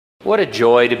What a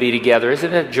joy to be together.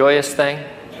 Isn't it a joyous thing?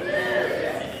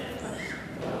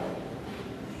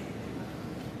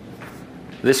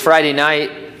 This Friday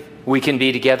night, we can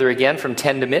be together again from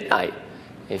 10 to midnight.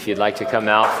 If you'd like to come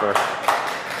out for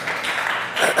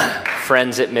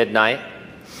Friends at Midnight.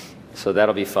 So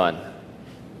that'll be fun.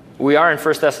 We are in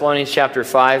 1 Thessalonians chapter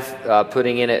 5,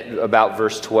 putting in it about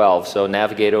verse 12. So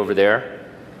navigate over there.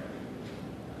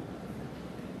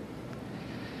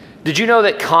 Did you know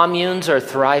that communes are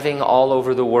thriving all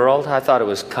over the world? I thought it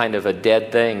was kind of a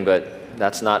dead thing, but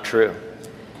that's not true.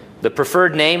 The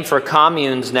preferred name for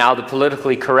communes now, the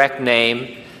politically correct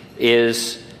name,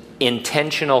 is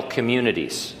intentional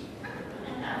communities.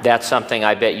 That's something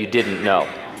I bet you didn't know.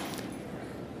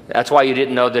 That's why you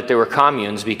didn't know that there were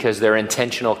communes, because they're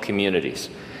intentional communities.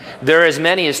 There are as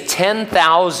many as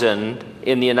 10,000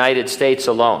 in the United States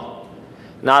alone.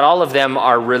 Not all of them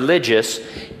are religious.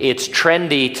 It's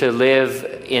trendy to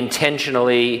live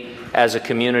intentionally as a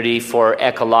community for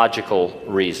ecological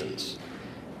reasons.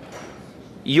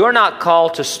 You're not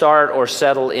called to start or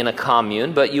settle in a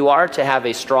commune, but you are to have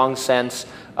a strong sense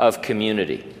of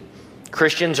community.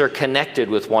 Christians are connected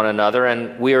with one another,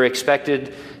 and we are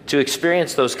expected to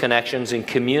experience those connections in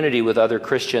community with other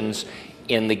Christians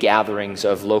in the gatherings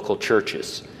of local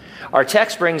churches. Our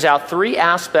text brings out three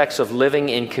aspects of living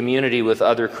in community with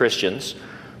other Christians.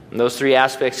 And those three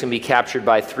aspects can be captured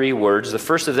by three words. The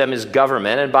first of them is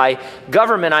government. And by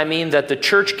government, I mean that the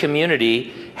church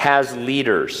community has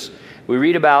leaders. We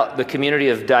read about the community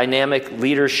of dynamic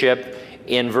leadership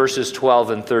in verses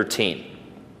 12 and 13.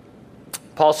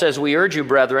 Paul says, "We urge you,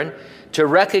 brethren, to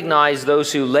recognize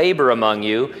those who labor among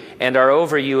you and are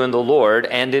over you in the Lord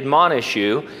and admonish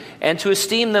you, and to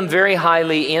esteem them very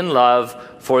highly in love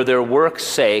for their work's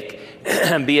sake,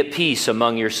 and be at peace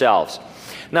among yourselves."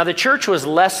 Now, the church was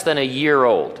less than a year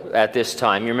old at this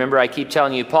time. You remember, I keep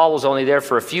telling you, Paul was only there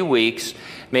for a few weeks,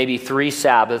 maybe 3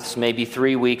 Sabbaths, maybe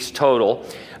 3 weeks total.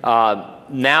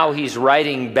 Now he's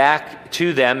writing back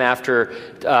to them after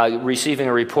receiving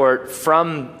a report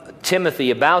from Timothy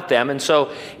about them, and so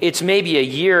it's maybe a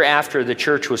year after the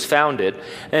church was founded.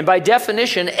 And by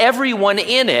definition, everyone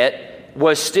in it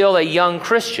was still a young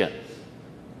Christian.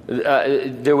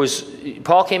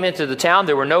 Paul came into the town,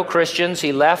 there were no Christians,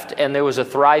 he left, and there was a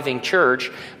thriving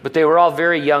church, but they were all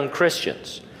very young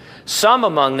Christians. Some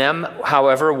among them,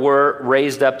 however, were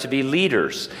raised up to be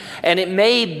leaders. And it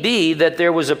may be that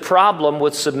there was a problem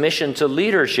with submission to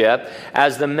leadership,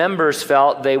 as the members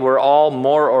felt they were all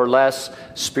more or less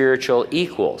spiritual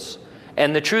equals.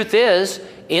 And the truth is,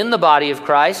 in the body of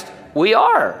Christ, we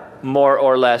are more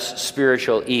or less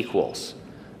spiritual equals.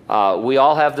 We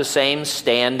all have the same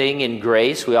standing in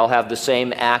grace. We all have the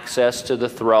same access to the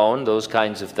throne, those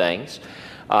kinds of things.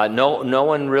 No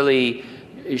one really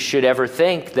should ever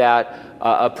think that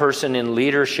a person in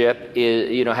leadership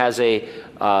has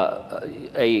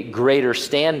a greater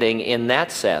standing in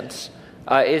that sense.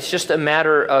 It's just a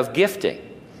matter of gifting.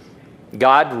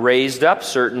 God raised up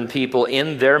certain people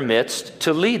in their midst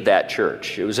to lead that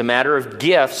church. It was a matter of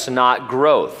gifts, not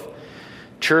growth.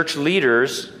 Church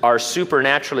leaders are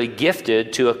supernaturally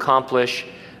gifted to accomplish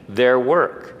their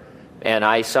work. And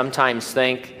I sometimes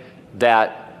think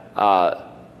that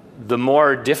the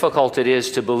more difficult it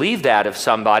is to believe that of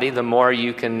somebody, the more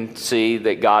you can see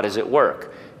that God is at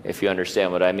work, if you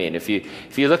understand what I mean. If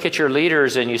you look at your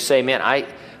leaders and you say, man, I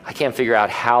can't figure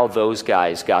out how those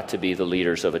guys got to be the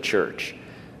leaders of a church,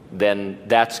 then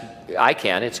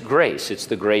it's grace. It's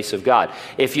the grace of God.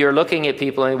 If you're looking at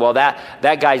people and, well,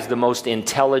 that guy's the most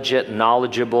intelligent,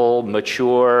 knowledgeable,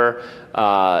 mature,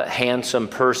 handsome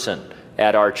person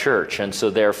at our church, and so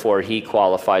therefore he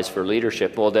qualifies for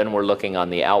leadership, well, then we're looking on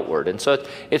the outward. And so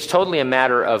it's totally a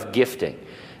matter of gifting.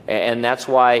 And that's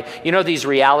why, these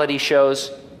reality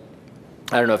shows,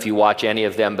 I don't know if you watch any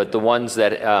of them, but the ones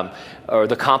that, or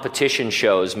the competition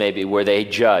shows maybe where they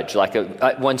judge, like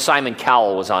when Simon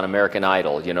Cowell was on American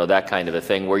Idol, that kind of a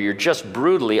thing, where you're just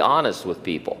brutally honest with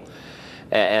people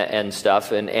and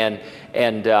stuff, and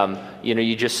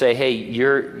you just say, hey,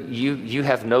 you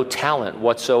have no talent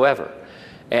whatsoever.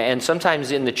 And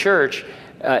sometimes in the church,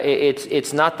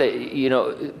 it's not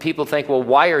that, people think, well,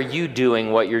 why are you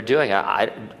doing what you're doing?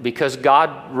 Because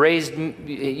God raised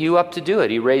you up to do it.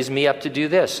 He raised me up to do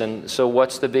this. And so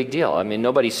what's the big deal? I mean,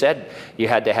 nobody said you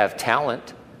had to have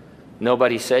talent.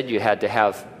 Nobody said you had to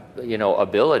have,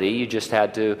 ability. You just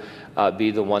had to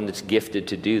be the one that's gifted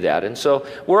to do that. And so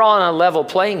we're all on a level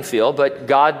playing field, but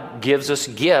God gives us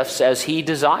gifts as He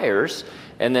desires,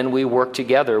 and then we work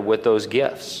together with those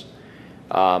gifts.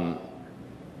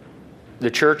 The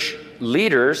church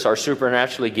leaders are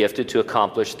supernaturally gifted to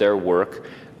accomplish their work,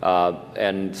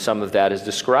 and some of that is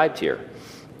described here.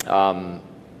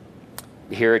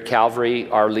 Here at Calvary,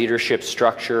 our leadership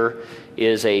structure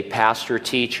is a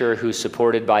pastor-teacher who's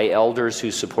supported by elders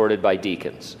who's supported by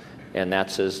deacons. And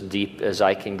that's as deep as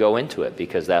I can go into it,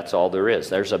 because that's all there is.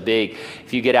 There's a big,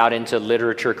 if you get out into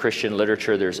literature, Christian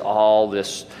literature, there's all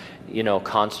this,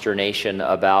 consternation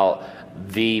about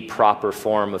the proper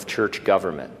form of church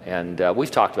government. And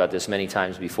we've talked about this many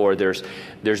times before. There's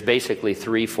basically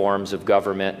three forms of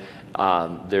government.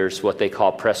 There's what they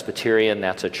call Presbyterian.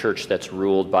 That's a church that's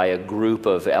ruled by a group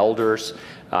of elders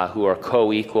who are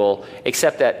co-equal,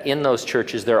 except that in those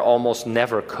churches they're almost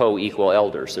never co-equal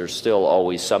elders. There's still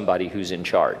always somebody who's in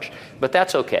charge. But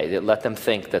that's okay. Let them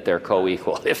think that they're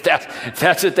co-equal if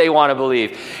that's what they want to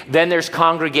believe. Then there's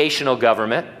congregational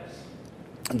government.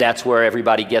 That's where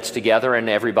everybody gets together and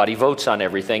everybody votes on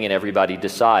everything and everybody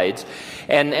decides.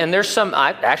 And there's some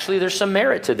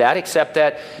merit to that, except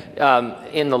that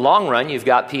in the long run, you've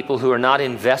got people who are not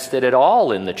invested at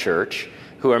all in the church,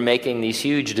 who are making these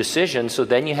huge decisions. So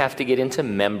then you have to get into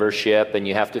membership, and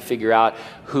you have to figure out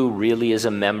who really is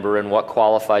a member and what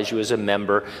qualifies you as a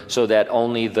member, so that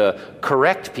only the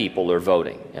correct people are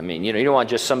voting. I mean, you don't want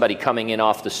just somebody coming in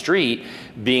off the street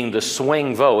being the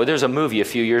swing vote. There's a movie a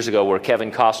few years ago where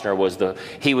Kevin Costner was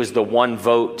the one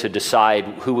vote to decide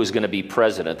who was going to be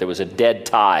president. There was a dead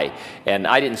tie, and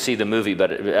I didn't see the movie,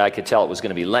 but I could tell it was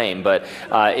going to be lame. But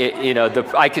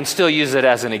I can still use it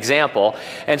as an example.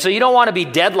 And so you don't want to be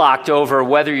deadlocked over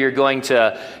whether you're going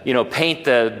to, paint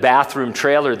the bathroom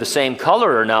trailer the same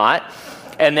color or not,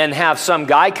 and then have some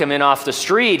guy come in off the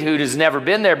street who has never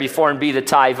been there before and be the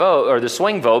tie vote or the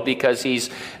swing vote because he's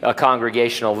a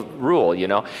congregational rule,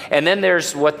 And then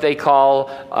there's what they call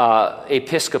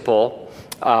episcopal,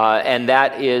 and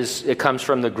it comes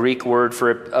from the Greek word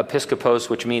for episkopos,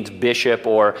 which means bishop,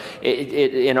 or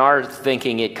in our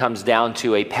thinking, it comes down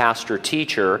to a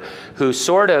pastor-teacher who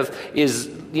sort of is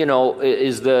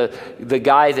the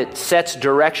guy that sets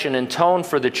direction and tone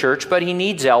for the church, but he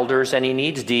needs elders and he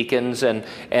needs deacons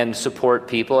and support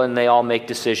people, and they all make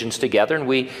decisions together, and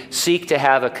we seek to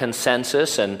have a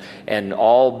consensus and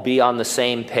all be on the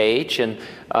same page, and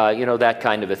that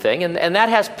kind of a thing. And that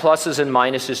has pluses and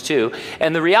minuses too.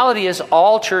 And the reality is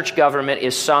all church government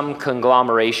is some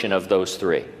conglomeration of those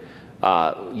three,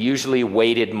 usually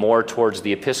weighted more towards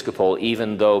the Episcopal,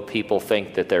 even though people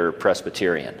think that they're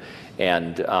Presbyterian.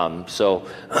 And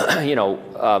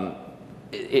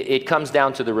it comes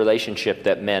down to the relationship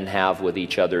that men have with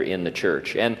each other in the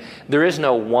church. And there is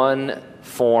no one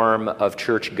form of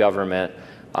church government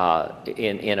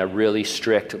in a really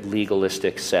strict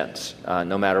legalistic sense,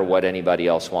 no matter what anybody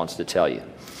else wants to tell you.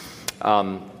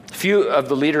 Few of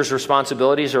the leaders'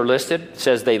 responsibilities are listed. It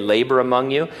says they labor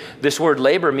among you. This word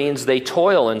labor means they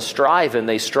toil and strive and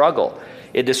they struggle.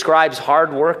 It describes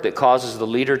hard work that causes the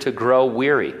leader to grow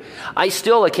weary. I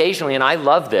still occasionally, and I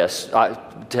love this,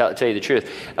 to tell you the truth,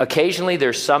 occasionally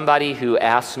there's somebody who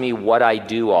asks me what I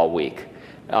do all week.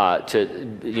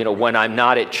 When I'm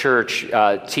not at church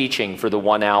teaching for the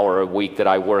 1 hour a week that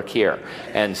I work here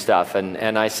and stuff.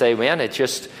 And I say, man, it's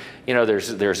just,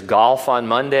 there's golf on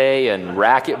Monday and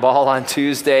racquetball on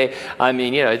Tuesday. I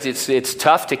mean, it's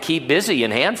tough to keep busy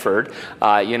in Hanford,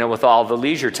 with all the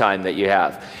leisure time that you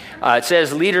have. It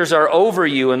says leaders are over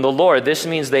you in the Lord. This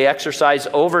means they exercise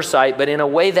oversight, but in a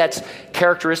way that's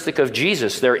characteristic of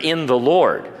Jesus. They're in the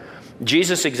Lord.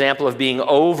 Jesus' example of being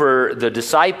over the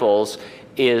disciples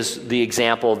is the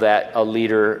example that a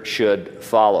leader should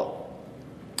follow.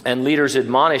 And leaders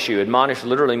admonish you. Admonish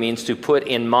literally means to put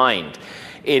in mind.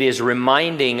 It is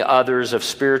reminding others of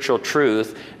spiritual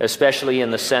truth, especially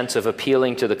in the sense of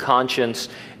appealing to the conscience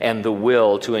and the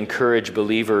will to encourage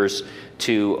believers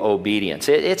to obedience.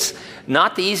 It's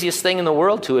not the easiest thing in the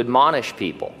world to admonish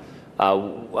people.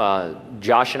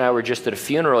 Josh and I were just at a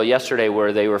funeral yesterday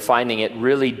where they were finding it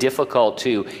really difficult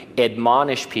to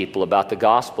admonish people about the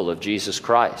gospel of Jesus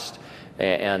Christ.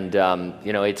 And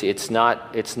it's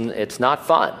not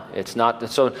fun. It's not.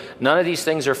 So none of these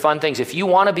things are fun things. If you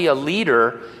want to be a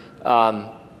leader,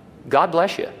 God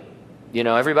bless you.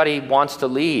 Everybody wants to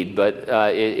lead, but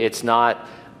it's not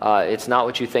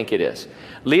what you think it is.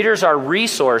 Leaders are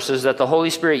resources that the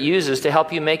Holy Spirit uses to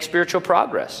help you make spiritual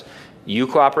progress. You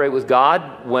cooperate with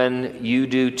God when you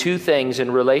do two things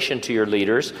in relation to your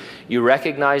leaders. You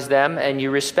recognize them and you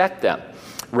respect them.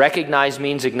 Recognize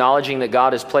means acknowledging that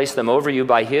God has placed them over you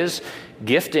by His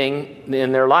gifting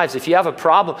in their lives. If you have a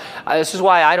problem, this is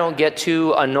why I don't get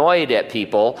too annoyed at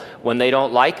people when they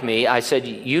don't like me. I said,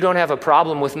 you don't have a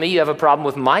problem with me, you have a problem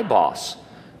with my boss.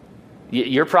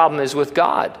 Your problem is with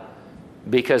God.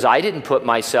 because I didn't put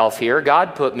myself here.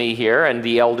 God put me here, and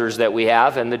the elders that we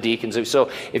have and the deacons.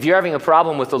 So if you're having a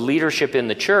problem with the leadership in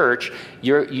the church,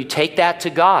 you take that to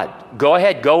God. Go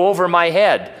ahead, go over my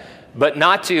head, but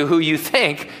not to who you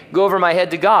think. Go over my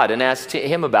head to God and ask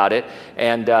him about it.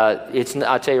 And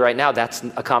I'll tell you right now, that's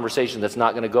a conversation that's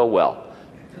not going to go well.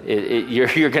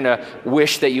 You're going to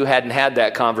wish that you hadn't had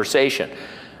that conversation.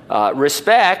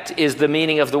 Respect is the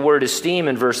meaning of the word esteem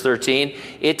in verse 13.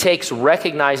 It takes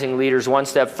recognizing leaders one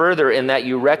step further in that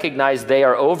you recognize they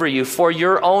are over you for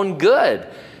your own good,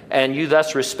 and you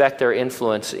thus respect their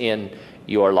influence in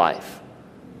your life.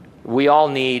 We all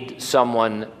need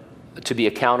someone to be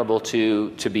accountable to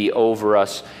be over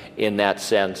us in that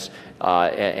sense,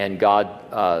 and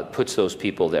God puts those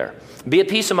people there. Be at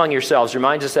peace among yourselves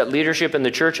reminds us that leadership in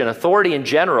the church and authority in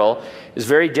general is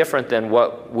very different than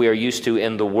what we are used to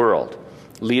in the world.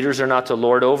 Leaders are not to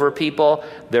lord over people.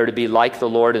 They're to be like the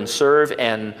Lord and serve.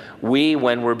 And we,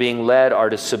 when we're being led, are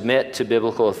to submit to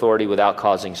biblical authority without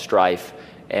causing strife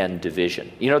and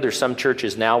division. You know, there's some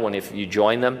churches now if you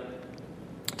join them,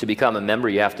 to become a member,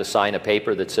 you have to sign a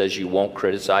paper that says you won't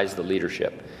criticize the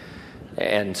leadership.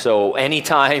 And so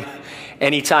anytime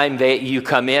you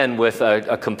come in with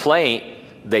a complaint,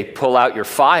 they pull out your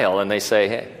file and they say,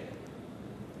 hey,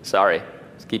 sorry,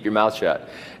 just keep your mouth shut.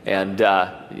 And,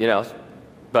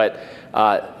 but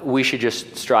we should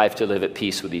just strive to live at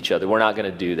peace with each other. We're not going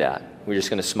to do that. We're just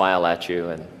going to smile at you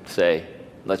and say,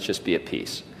 let's just be at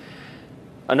peace.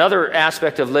 Another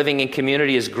aspect of living in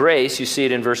community is grace. You see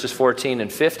it in verses 14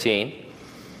 and 15.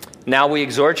 Now we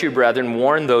exhort you, brethren,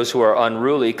 warn those who are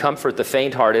unruly, comfort the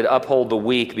faint-hearted, uphold the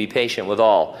weak, be patient with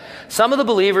all. Some of the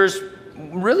believers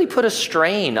really put a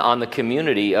strain on the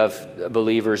community of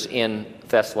believers in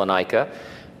Thessalonica,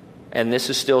 and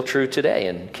this is still true today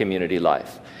in community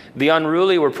life. The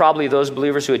unruly were probably those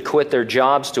believers who had quit their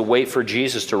jobs to wait for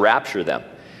Jesus to rapture them.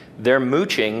 Their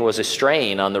mooching was a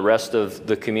strain on the rest of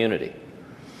the community.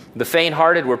 The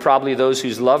faint-hearted were probably those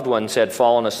whose loved ones had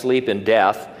fallen asleep in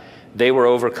death. They were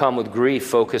overcome with grief,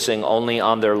 focusing only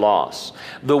on their loss.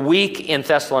 The weak in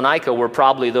Thessalonica were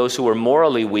probably those who were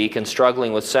morally weak and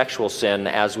struggling with sexual sin,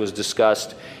 as was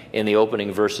discussed in the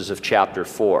opening verses of chapter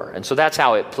 4. And so that's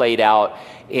how it played out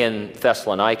in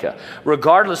Thessalonica.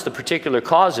 Regardless the particular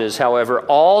causes, however,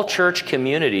 all church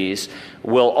communities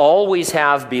will always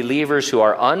have believers who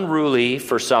are unruly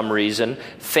for some reason,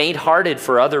 faint-hearted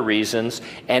for other reasons,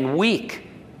 and weak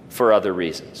for other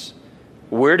reasons.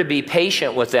 We're to be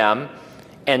patient with them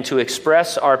and to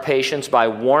express our patience by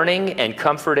warning and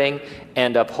comforting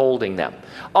and upholding them.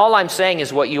 All I'm saying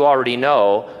is what you already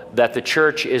know, that the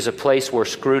church is a place where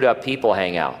screwed up people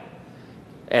hang out.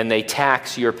 And they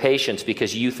tax your patience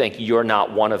because you think you're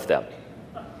not one of them.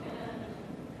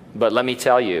 But let me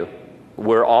tell you,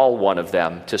 we're all one of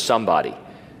them to somebody.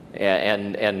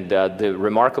 And the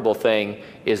remarkable thing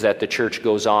is that the church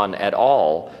goes on at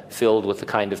all filled with the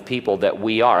kind of people that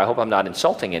we are. I hope I'm not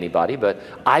insulting anybody, but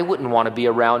I wouldn't want to be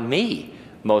around me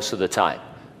most of the time.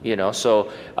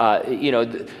 So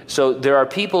there are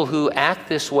people who act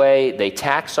this way. They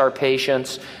tax our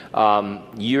patience.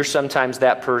 You're sometimes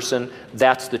that person.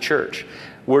 That's the church.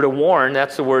 We're to warn.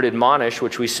 That's the word admonish,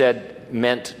 which we said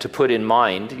meant to put in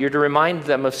mind. You're to remind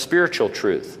them of spiritual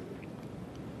truth.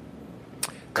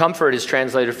 Comfort is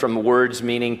translated from words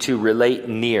meaning to relate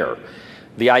near.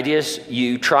 The idea is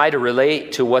you try to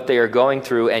relate to what they are going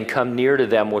through and come near to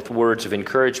them with words of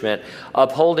encouragement.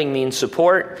 Upholding means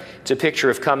support. It's a picture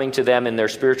of coming to them in their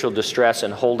spiritual distress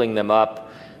and holding them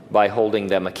up by holding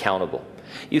them accountable.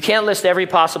 You can't list every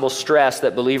possible stress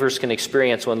that believers can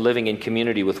experience when living in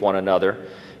community with one another.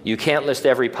 You can't list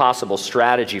every possible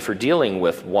strategy for dealing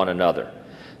with one another.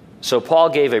 So Paul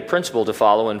gave a principle to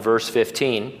follow in verse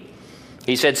 15.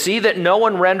 He said, "See that no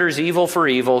one renders evil for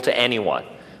evil to anyone,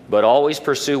 but always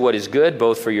pursue what is good,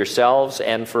 both for yourselves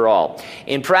and for all."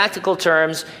 In practical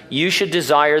terms, you should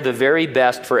desire the very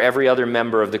best for every other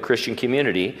member of the Christian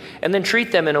community, and then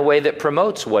treat them in a way that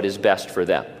promotes what is best for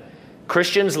them.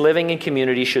 Christians living in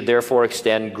community should therefore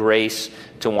extend grace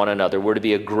to one another. We're to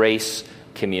be a grace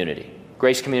community.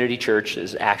 Grace Community Church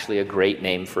is actually a great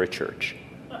name for a church,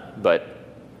 but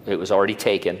it was already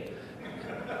taken.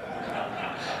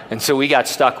 And so we got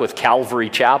stuck with Calvary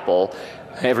Chapel.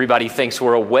 Everybody thinks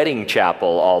we're a wedding chapel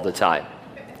all the time.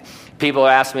 People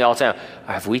ask me all the time,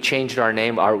 have we changed our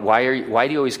name? Why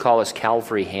do you always call us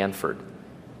Calvary Hanford?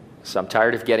 So I'm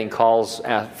tired of getting calls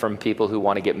from people who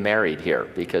want to get married here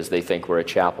because they think we're a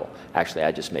chapel. Actually,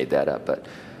 I just made that up, but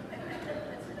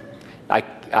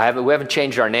we haven't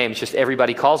changed our name. It's just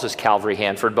everybody calls us Calvary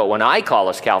Hanford, but when I call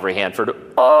us Calvary Hanford,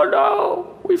 oh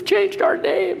no, we've changed our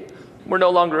name. we're no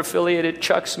longer affiliated.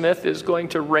 Chuck Smith is going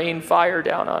to rain fire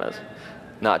down on us.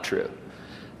 Not true.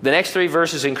 The next 3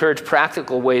 verses encourage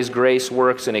practical ways grace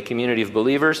works in a community of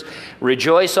believers.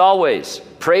 Rejoice always.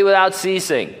 Pray without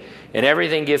ceasing. In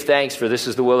everything give thanks, for this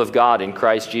is the will of God in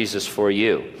Christ Jesus for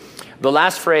you. The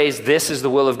last phrase, this is the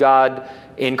will of God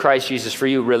in Christ Jesus for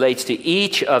you, relates to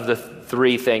each of the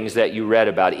 3 things that you read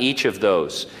about, each of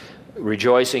those.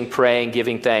 Rejoicing, praying,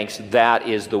 giving thanks, that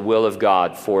is the will of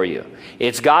God for you.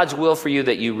 It's God's will for you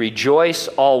that you rejoice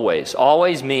always.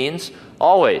 Always means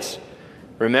always.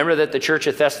 Remember that the church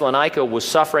at Thessalonica was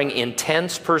suffering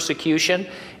intense persecution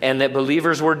and that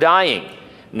believers were dying.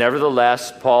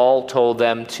 Nevertheless, Paul told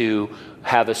them to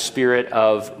have a spirit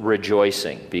of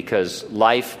rejoicing because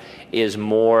life is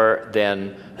more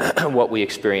than what we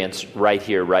experience right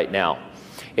here, right now.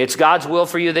 It's God's will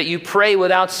for you that you pray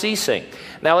without ceasing.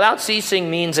 Now, without ceasing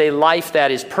means a life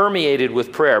that is permeated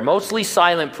with prayer, mostly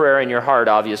silent prayer in your heart,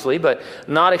 obviously, but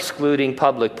not excluding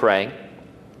public praying.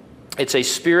 It's a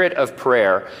spirit of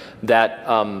prayer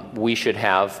that we should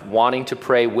have, wanting to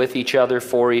pray with each other,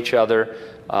 for each other,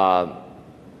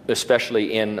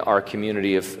 especially in our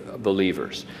community of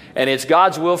believers. And it's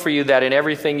God's will for you that in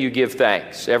everything you give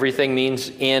thanks. Everything means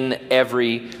in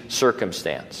every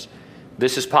circumstance.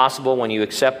 This is possible when you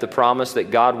accept the promise that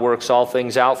God works all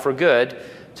things out for good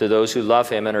to those who love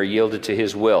Him and are yielded to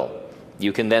His will.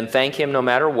 You can then thank Him no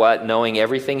matter what, knowing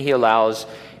everything He allows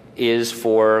is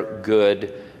for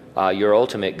good, your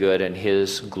ultimate good and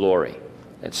His glory.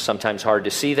 It's sometimes hard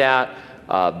to see that,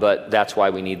 but that's why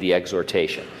we need the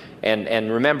exhortation.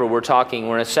 And remember, we're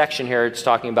in a section here, it's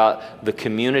talking about the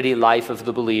community life of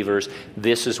the believers.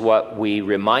 This is what we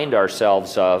remind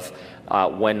ourselves of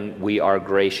when we are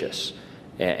gracious.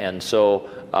 And so,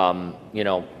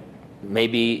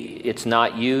 maybe it's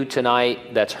not you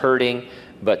tonight that's hurting,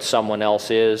 but someone else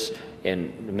is,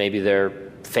 and maybe they're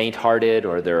faint-hearted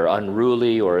or they're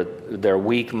unruly or they're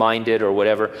weak-minded or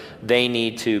whatever. They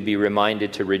need to be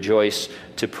reminded to rejoice,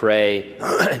 to pray,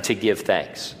 to give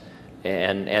thanks.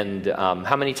 And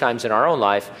how many times in our own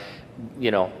life,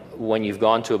 when you've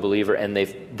gone to a believer and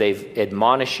they've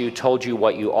admonished you, told you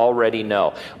what you already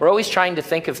know. We're always trying to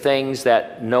think of things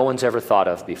that no one's ever thought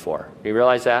of before. Do you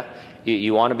realize that?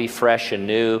 You want to be fresh and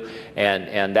new,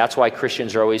 and that's why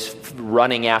Christians are always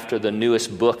running after the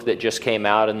newest book that just came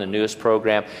out and the newest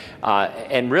program.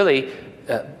 And really,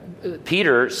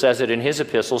 Peter says it in his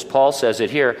epistles, Paul says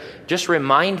it here, just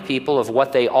remind people of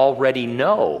what they already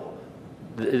know.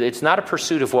 It's not a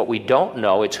pursuit of what we don't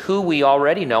know. It's who we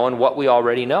already know and what we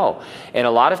already know. And a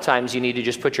lot of times you need to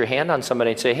just put your hand on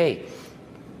somebody and say, hey,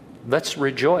 let's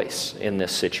rejoice in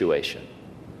this situation.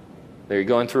 You're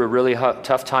going through a really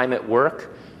tough time at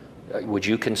work. Would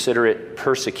you consider it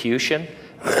persecution?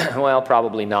 Well,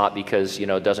 probably not because,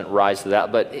 it doesn't rise to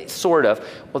that, but sort of.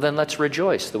 Well, then let's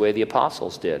rejoice the way the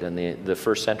apostles did and the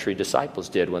first century disciples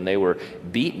did when they were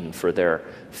beaten for their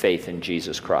faith in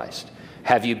Jesus Christ.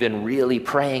 Have you been really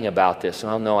praying about this?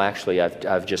 Well, no, actually,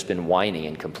 I've just been whining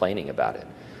and complaining about it.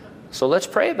 So let's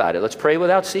pray about it. Let's pray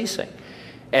without ceasing.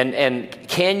 And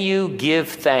can you give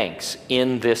thanks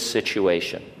in this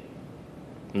situation,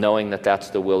 knowing that that's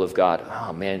the will of God?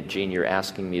 Oh, man, Gene, you're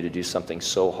asking me to do something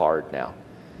so hard now,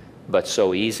 but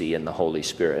so easy in the Holy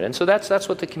Spirit. And so that's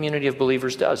what the community of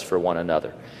believers does for one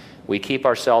another. We keep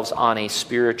ourselves on a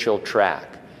spiritual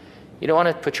track. You don't want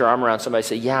to put your arm around somebody and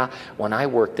say, yeah, when I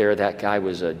worked there, that guy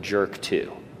was a jerk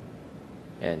too.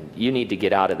 And you need to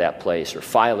get out of that place or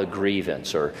file a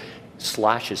grievance or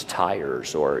slash his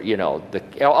tires or,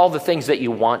 all the things that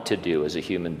you want to do as a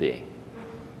human being.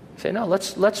 Say, no,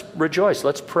 let's rejoice,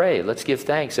 let's pray, let's give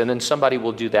thanks. And then somebody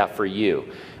will do that for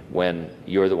you when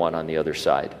you're the one on the other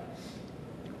side.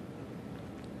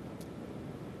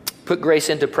 Put grace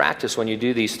into practice when you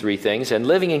do these 3 things, and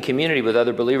living in community with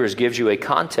other believers gives you a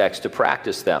context to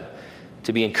practice them,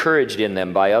 to be encouraged in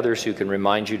them by others who can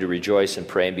remind you to rejoice and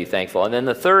pray and be thankful. And then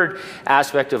the third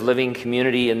aspect of living in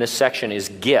community in this section is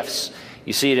gifts.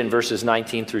 You see it in verses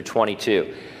 19 through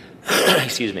 22.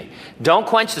 Excuse me. Don't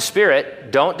quench the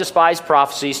spirit, don't despise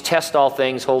prophecies, test all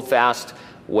things, hold fast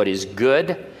what is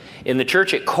good. In the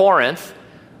church at Corinth,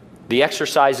 the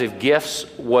exercise of gifts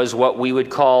was what we would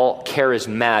call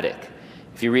charismatic.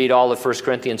 If you read all of 1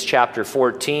 Corinthians chapter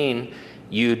 14,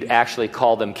 you'd actually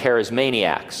call them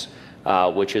charismaniacs,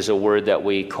 which is a word that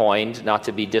we coined, not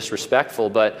to be disrespectful,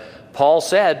 but Paul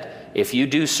said, if you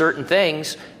do certain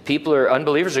things,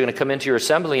 unbelievers are going to come into your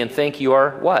assembly and think you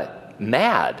are what?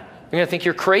 Mad. They're going to think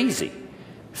you're crazy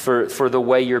for the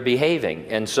way you're behaving.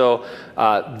 And so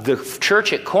the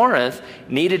church at Corinth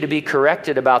needed to be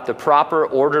corrected about the proper,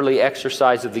 orderly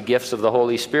exercise of the gifts of the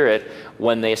Holy Spirit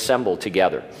when they assembled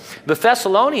together. The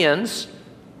Thessalonians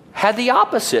had the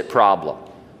opposite problem.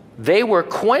 They were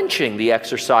quenching the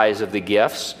exercise of the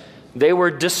gifts. They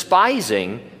were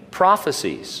despising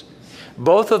prophecies.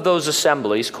 Both of those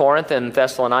assemblies, Corinth and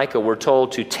Thessalonica, were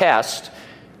told to test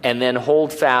and then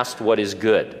hold fast what is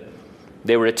good.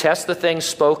 They were to test the things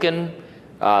spoken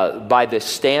by the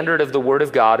standard of the Word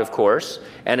of God, of course,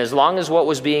 and as long as what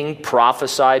was being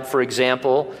prophesied, for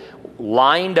example,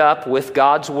 lined up with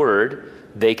God's Word,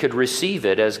 they could receive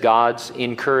it as God's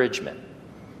encouragement.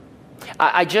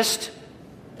 I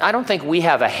don't think we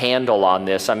have a handle on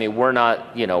this. I mean, we're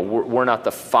not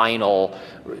the final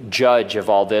judge of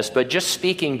all this, but just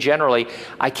speaking generally,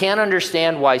 I can't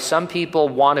understand why some people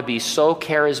want to be so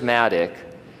charismatic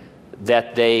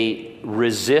that they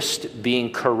resist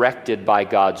being corrected by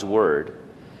God's Word,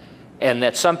 and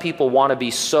that some people want to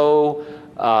be so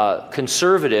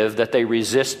conservative that they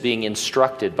resist being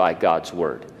instructed by God's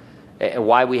Word, and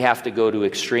why we have to go to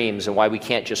extremes, and why we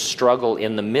can't just struggle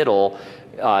in the middle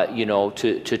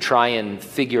to try and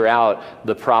figure out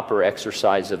the proper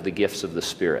exercise of the gifts of the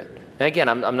Spirit. And again,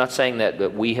 I'm not saying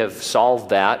that we have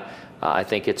solved that. I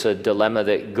think it's a dilemma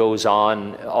that goes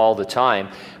on all the time.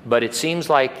 But it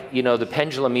seems like, the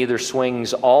pendulum either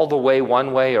swings all the way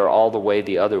one way or all the way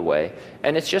the other way.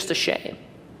 And it's just a shame.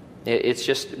 It's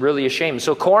just really a shame.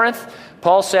 So Corinth,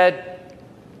 Paul said,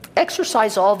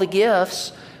 exercise all the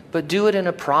gifts, but do it in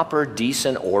a proper,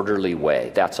 decent, orderly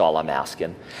way. That's all I'm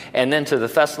asking. And then to the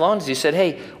Thessalonians, he said,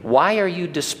 hey, why are you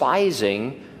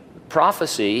despising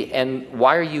prophecy, and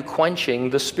why are you quenching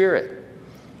the Spirit?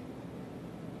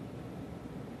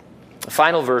 The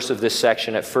final verse of this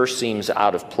section at first seems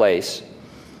out of place.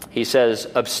 He says,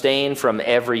 abstain from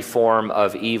every form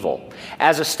of evil.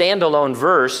 As a standalone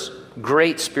verse,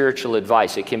 great spiritual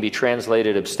advice. It can be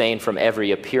translated, abstain from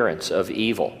every appearance of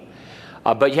evil.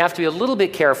 But you have to be a little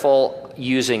bit careful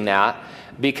using that,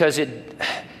 because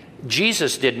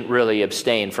Jesus didn't really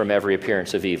abstain from every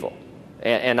appearance of evil.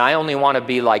 And I only want to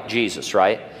be like Jesus,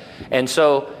 right? And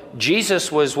so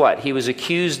Jesus was what? He was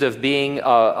accused of being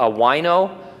a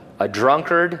wino, a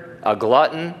drunkard, a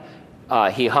glutton.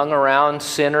 He hung around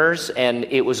sinners, and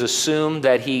it was assumed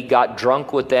that he got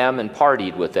drunk with them and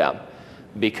partied with them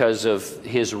because of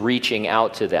his reaching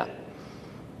out to them.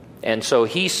 And so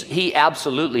he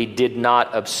absolutely did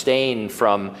not abstain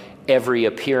from every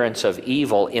appearance of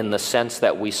evil in the sense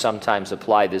that we sometimes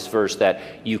apply this verse, that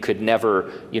you could never,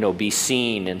 be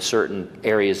seen in certain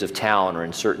areas of town or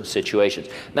in certain situations.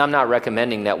 Now, I'm not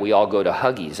recommending that we all go to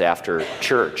Huggies after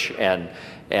church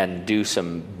and do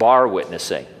some bar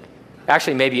witnessing.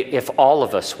 Actually, maybe if all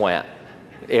of us went,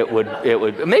 it would.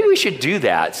 Maybe we should do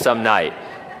that some night.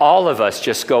 All of us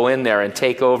just go in there and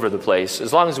take over the place.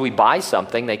 As long as we buy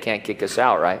something, they can't kick us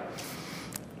out, right?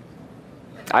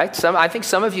 I think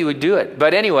some of you would do it.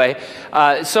 But anyway,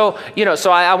 so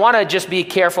I want to just be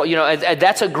careful.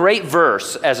 That's a great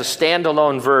verse as a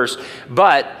standalone verse,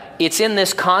 but it's in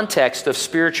this context of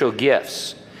spiritual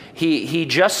gifts. He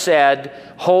just said,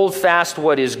 hold fast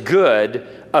what is good,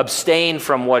 abstain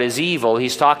from what is evil.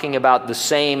 He's talking about the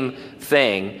same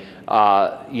thing,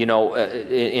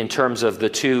 in terms of the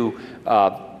two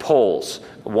poles,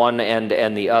 one end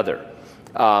and the other.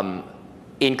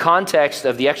 In context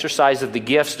of the exercise of the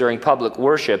gifts during public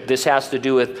worship, this has to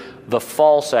do with the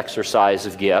false exercise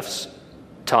of gifts,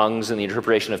 tongues and the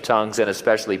interpretation of tongues, and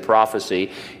especially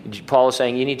prophecy. Paul is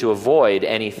saying you need to avoid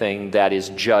anything that is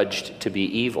judged to be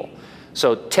evil.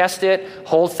 So test it,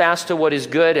 hold fast to what is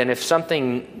good, and if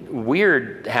something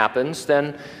weird happens,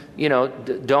 then,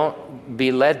 don't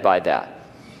be led by that.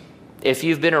 If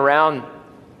you've been around,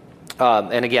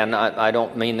 and again, I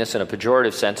don't mean this in a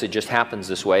pejorative sense, it just happens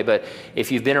this way, but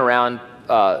if you've been around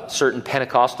certain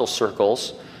Pentecostal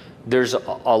circles, there's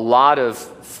a lot of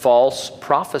false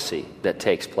prophecy that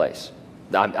takes place.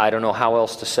 I don't know how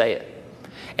else to say it.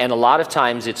 And a lot of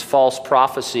times it's false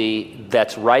prophecy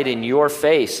that's right in your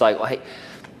face, like, hey,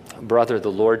 brother,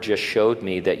 the Lord just showed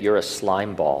me that you're a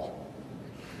slime ball.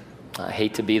 I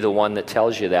hate to be the one that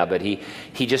tells you that, but he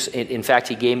just, in fact,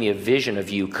 he gave me a vision of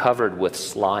you covered with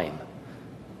slime.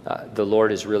 The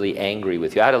Lord is really angry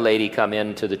with you. I had a lady come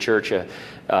into the church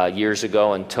years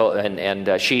ago,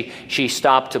 and she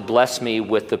stopped to bless me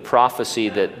with the prophecy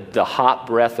that the hot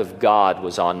breath of God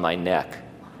was on my neck.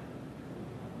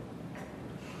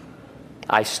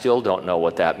 I still don't know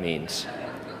what that means.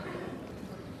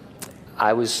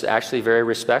 I was actually very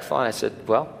respectful, and I said,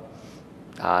 well,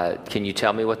 can you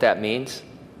tell me what that means?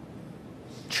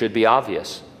 Should be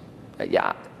obvious.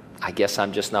 Yeah, I guess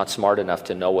I'm just not smart enough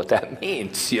to know what that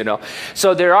means, you know.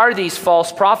 So there are these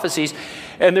false prophecies,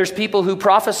 and there's people who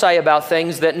prophesy about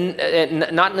things that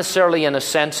not necessarily in a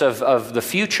sense of the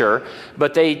future,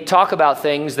 but they talk about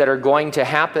things that are going to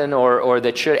happen or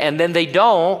that should, and then they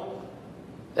don't,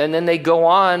 and then they go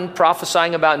on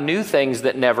prophesying about new things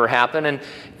that never happen. And,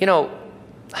 you know,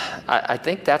 I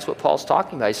think that's what Paul's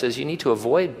talking about. He says you need to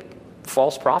avoid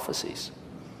false prophecies.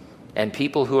 And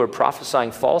people who are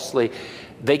prophesying falsely,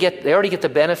 they already get the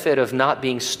benefit of not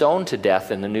being stoned to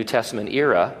death in the New Testament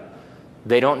era.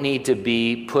 They don't need to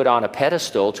be put on a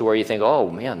pedestal to where you think, oh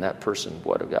man, that person,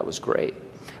 that was great.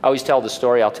 I always tell the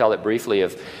story, I'll tell it briefly,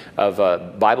 of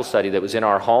a Bible study that was in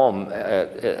our home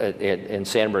in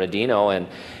San Bernardino,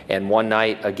 and one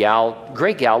night a gal,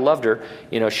 great gal, loved her,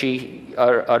 you know, she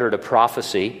uttered a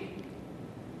prophecy.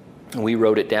 We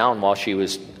wrote it down while she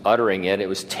was uttering it. It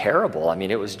was terrible. I mean,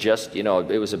 it was just, you know,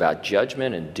 it was about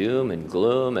judgment and doom and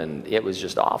gloom, and it was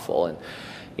just awful. And,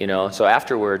 you know, so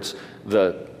afterwards,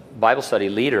 the Bible study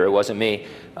leader, it wasn't me,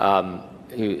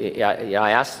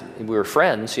 I asked, we were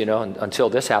friends, you know, until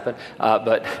this happened,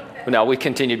 but no, we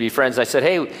continued to be friends. I said,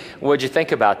 hey, what'd you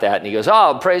think about that? And he goes,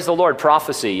 oh, praise the Lord,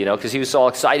 prophecy, you know, because he was so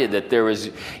excited that there was,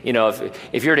 you know,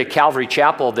 if you're at a Calvary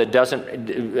Chapel that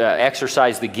doesn't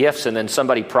exercise the gifts, and then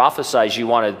somebody prophesies, you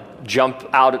want to jump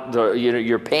out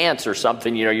your pants or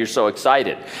something, you know, you're so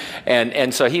excited.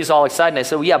 And so he's all excited. And I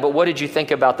said, well, yeah, but what did you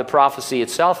think about the prophecy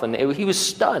itself? And he was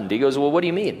stunned. He goes, well, what do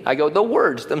you mean? I go, the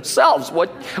words themselves,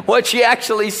 what she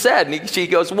actually said. And she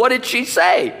goes, what did she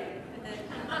say?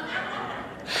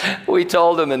 We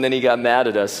told him, and then he got mad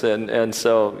at us. And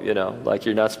so, you know, like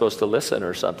you're not supposed to listen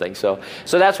or something. So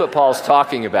that's what Paul's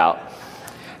talking about.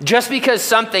 Just because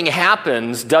something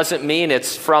happens doesn't mean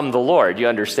it's from the Lord. You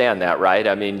understand that, right?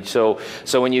 I mean, so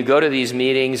when you go to these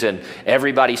meetings and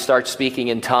everybody starts speaking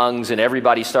in tongues and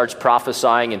everybody starts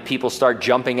prophesying and people start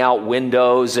jumping out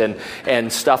windows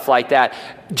and stuff like that,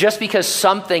 just because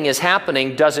something is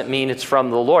happening doesn't mean it's from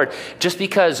the Lord. Just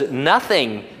because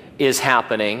nothing is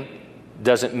happening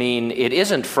doesn't mean it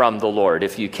isn't from the Lord,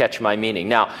 if you catch my meaning.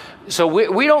 Now, so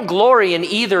we don't glory in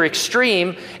either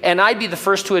extreme, and I'd be the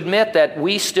first to admit that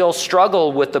we still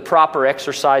struggle with the proper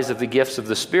exercise of the gifts of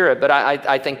the Spirit, but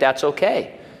I think that's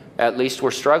okay. At least we're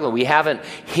struggling. We haven't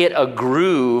hit a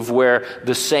groove where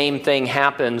the same thing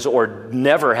happens or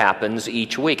never happens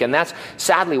each week. And that's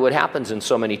sadly what happens in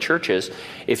so many churches.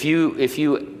 If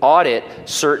you audit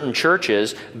certain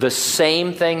churches, the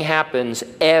same thing happens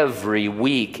every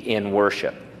week in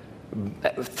worship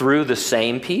through the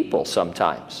same people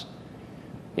sometimes.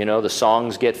 You know, the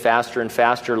songs get faster and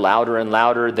faster, louder and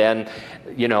louder. Then,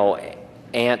 you know,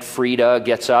 Aunt Frida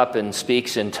gets up and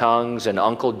speaks in tongues, and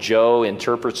Uncle Joe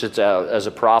interprets it as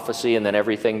a prophecy, and then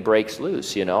everything breaks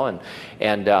loose, you know.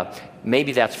 And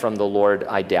maybe that's from the Lord.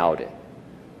 I doubt it.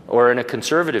 Or in a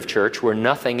conservative church where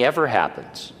nothing ever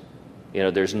happens. You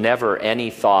know, there's never any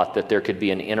thought that there could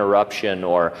be an interruption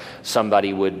or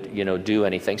somebody would, you know, do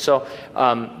anything. So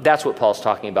that's what Paul's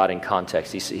talking about in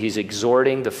context. He's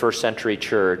exhorting the first century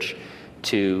church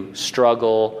to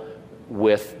struggle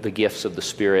with the gifts of the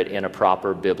Spirit in a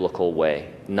proper biblical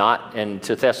way. And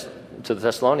to the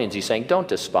Thessalonians, he's saying, don't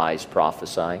despise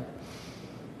prophesying.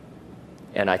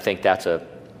 And I think that's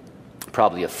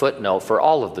probably a footnote for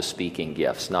all of the speaking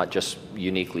gifts, not just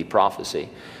uniquely prophecy.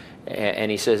 And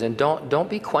he says, and don't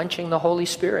be quenching the Holy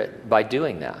Spirit by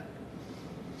doing that.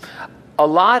 A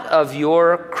lot of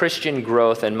your Christian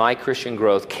growth and my Christian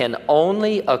growth can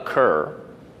only occur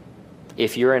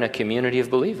if you're in a community of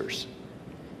believers.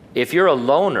 If you're a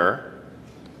loner,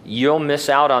 you'll miss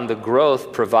out on the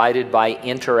growth provided by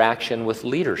interaction with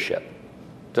leadership.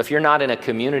 So if you're not in a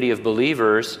community of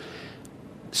believers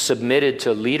submitted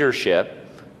to leadership,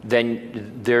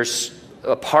 then there's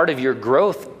a part of your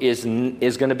growth is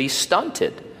going to be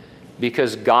stunted,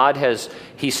 because God has,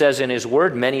 he says in his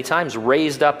word many times,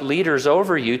 raised up leaders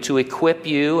over you to equip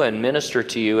you and minister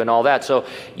to you and all that. So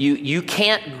you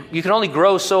can only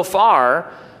grow so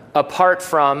far apart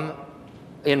from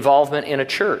involvement in a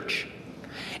church.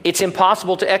 It's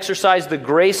impossible to exercise the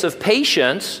grace of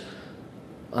patience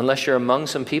unless you're among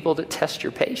some people that test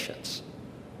your patience.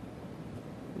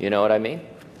 You know what I mean?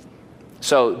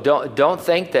 So don't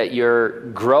think that you're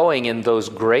growing in those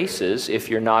graces if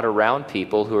you're not around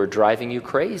people who are driving you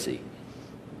crazy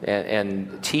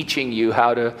and teaching you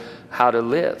how to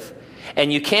live.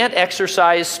 And you can't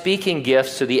exercise speaking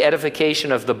gifts to the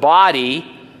edification of the body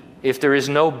if there is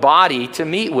no body to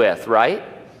meet with, right?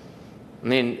 I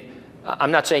mean, I'm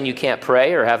not saying you can't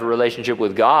pray or have a relationship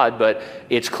with God, but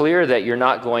it's clear that you're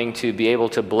not going to be able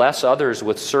to bless others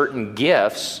with certain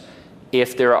gifts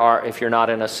if you're not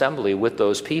in assembly with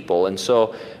those people. And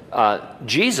so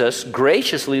Jesus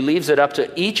graciously leaves it up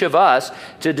to each of us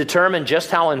to determine just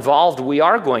how involved we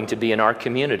are going to be in our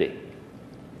community.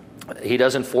 He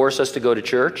doesn't force us to go to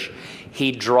church.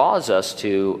 He draws us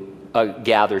to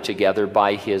gather together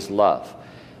by his love.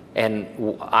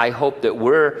 And I hope that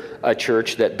we're a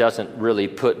church that doesn't really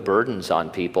put burdens on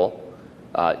people,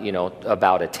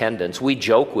 about attendance. We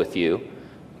joke with you.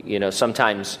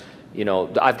 Sometimes,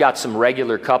 I've got some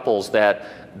regular couples that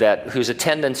whose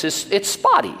attendance it's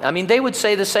spotty. I mean, they would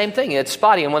say the same thing. It's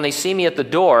spotty. And when they see me at the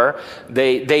door,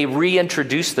 they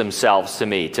reintroduce themselves to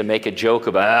me to make a joke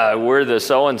about, we're the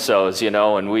so-and-sos,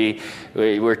 and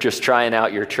we're just trying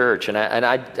out your church. And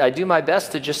I do my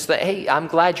best to just say, hey, I'm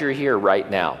glad you're here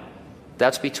right now.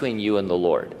 That's between you and the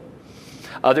Lord.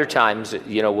 Other times,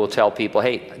 we'll tell people,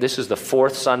 hey, this is the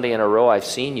 4th Sunday in a row I've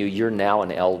seen you. You're now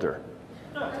an elder,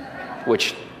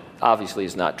 which obviously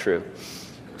is not true.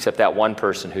 Except that one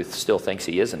person who still thinks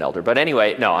he is an elder. But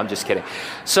anyway, no, I'm just kidding.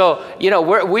 So,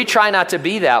 we try not to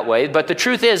be that way. But the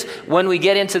truth is, when we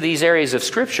get into these areas of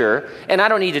Scripture, and I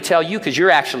don't need to tell you because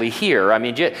you're actually here. I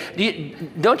mean,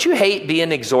 don't you hate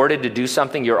being exhorted to do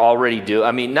something you're already doing?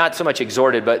 I mean, not so much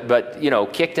exhorted, but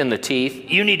kicked in the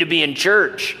teeth. You need to be in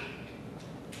church.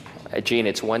 Gene,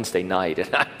 it's Wednesday night,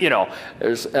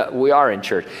 and we are in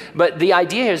church. But the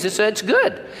idea is it's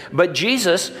good. But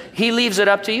Jesus, he leaves it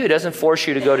up to you. He doesn't force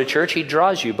you to go to church. He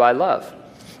draws you by love.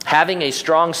 Having a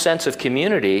strong sense of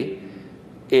community,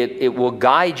 it will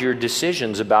guide your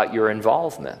decisions about your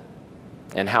involvement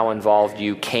and how involved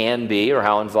you can be or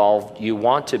how involved you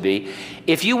want to be.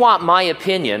 If you want my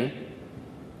opinion,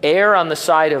 err on the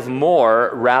side of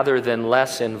more rather than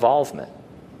less involvement.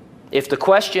 If the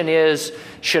question is,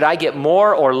 should I get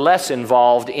more or less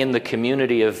involved in the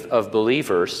community of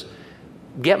believers,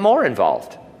 get more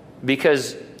involved.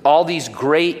 Because all these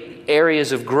great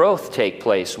areas of growth take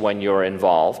place when you're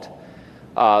involved.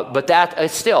 But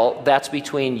that's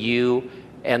between you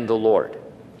and the Lord.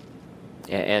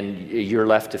 And you're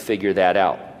left to figure that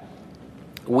out.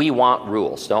 We want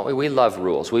rules, don't we? We love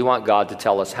rules. We want God to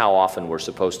tell us how often we're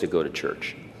supposed to go to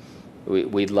church.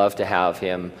 We'd love to have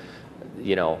him,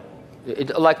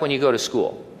 like when you go to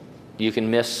school, you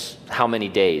can miss how many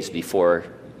days before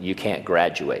you can't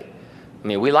graduate. I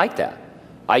mean, we like that.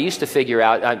 I used to figure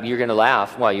out, you're going to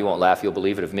laugh. Well, you won't laugh. You'll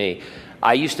believe it of me.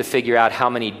 I used to figure out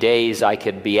how many days I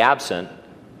could be absent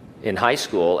in high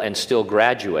school and still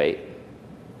graduate.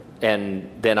 And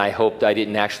then I hoped I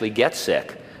didn't actually get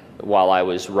sick while I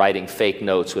was writing fake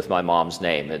notes with my mom's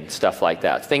name and stuff like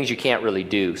that. Things you can't really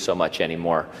do so much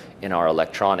anymore in our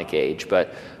electronic age.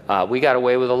 But we got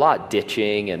away with a lot,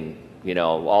 ditching and,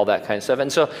 all that kind of stuff.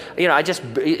 And so,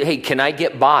 hey, can I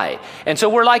get by? And so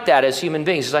we're like that as human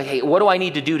beings. It's like, hey, what do I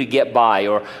need to do to get by?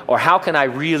 Or how can I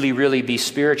really, really be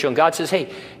spiritual? And God says,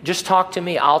 hey, just talk to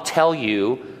me. I'll tell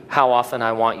you how often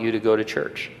I want you to go to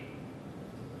church.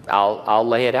 I'll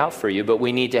lay it out for you, but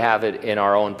we need to have it in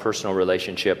our own personal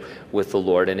relationship with the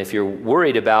Lord. And if you're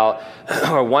worried about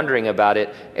or wondering about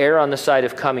it, err on the side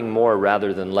of coming more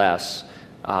rather than less.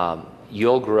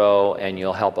 You'll grow and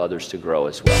you'll help others to grow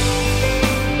as well.